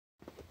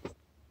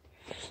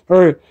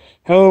Alright,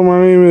 hello,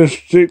 my name is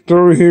Jake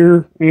Thrower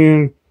here,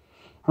 and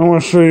I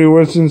want to show you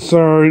what's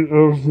inside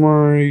of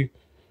my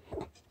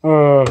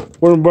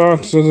wooden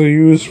box that I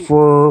use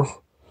to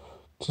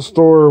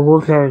store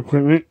workout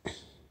equipment.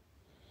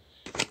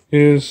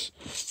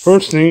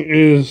 First thing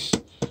is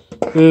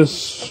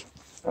this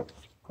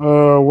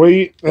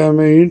weight that I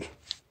made.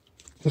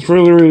 It's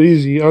really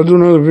easy. I'll do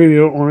another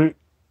video on it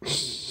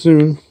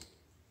soon.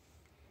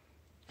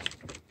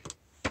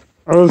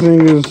 Other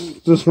thing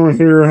is this one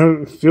here I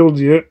haven't filled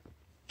yet.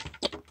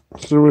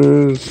 So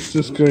is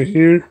this guy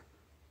here.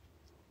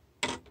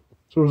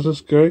 So is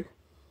this guy.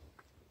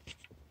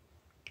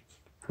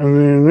 And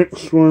then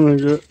next one I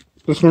got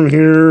this one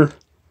here.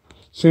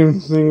 Same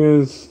thing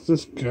as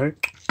this guy.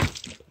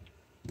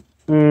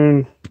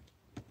 And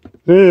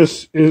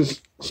this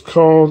is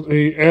called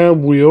a ab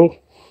wheel.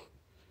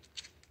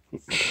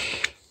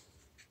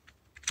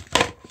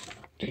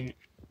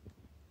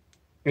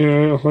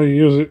 And if I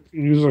use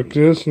like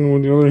this, and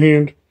with the other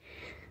hand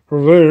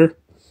over there.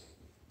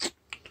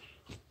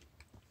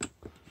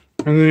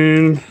 And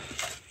then,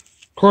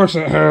 of course,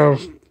 I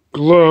have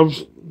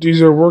gloves.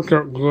 These are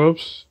workout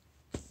gloves.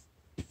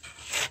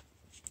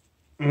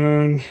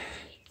 And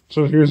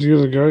so here's the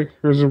other guy.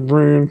 Here's a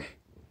brand.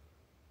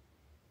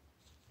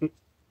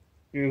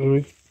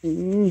 There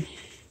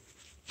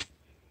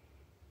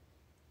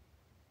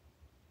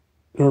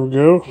we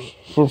go.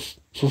 For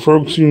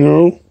folks who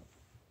know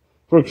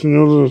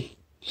the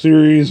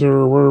series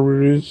or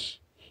whatever it is.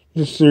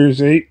 This is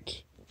Series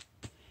 8.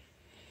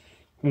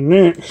 And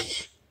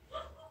next,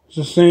 it's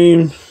the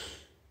same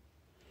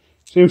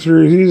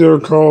series. These are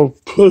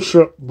called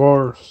push-up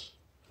bars.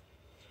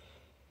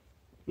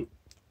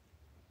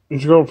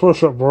 These are called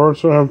push-up bars,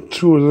 so I have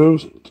 2 of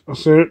those, a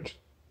set.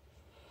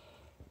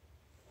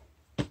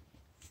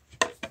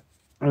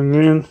 And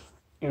then,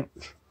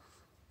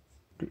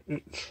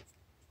 this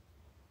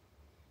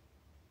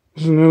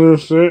is another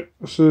set.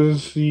 This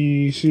is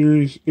the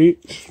Series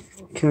 8.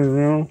 Turn it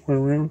around, right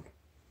around.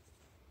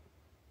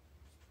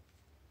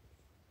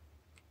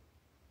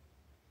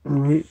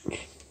 Alright.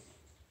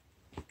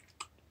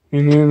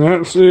 And then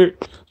that's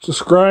it.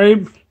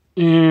 Subscribe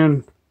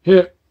and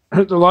hit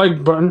the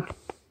like button.